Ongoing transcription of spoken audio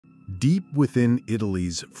Deep within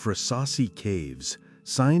Italy's Frasassi caves,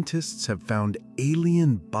 scientists have found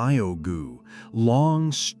alien Bio-Goo,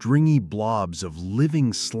 long, stringy blobs of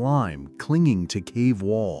living slime clinging to cave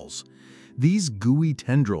walls. These gooey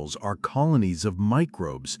tendrils are colonies of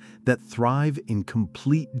microbes that thrive in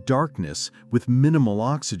complete darkness with minimal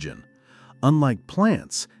oxygen. Unlike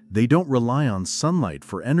plants, they don't rely on sunlight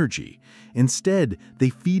for energy. Instead, they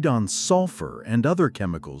feed on sulfur and other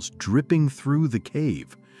chemicals dripping through the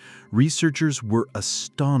cave. Researchers were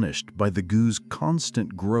astonished by the goo's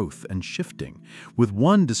constant growth and shifting, with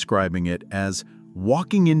one describing it as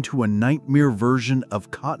walking into a nightmare version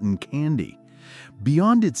of cotton candy.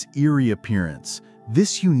 Beyond its eerie appearance,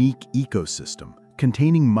 this unique ecosystem,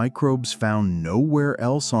 containing microbes found nowhere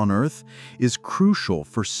else on Earth, is crucial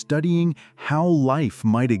for studying how life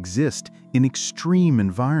might exist in extreme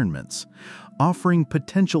environments, offering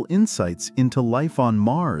potential insights into life on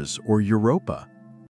Mars or Europa.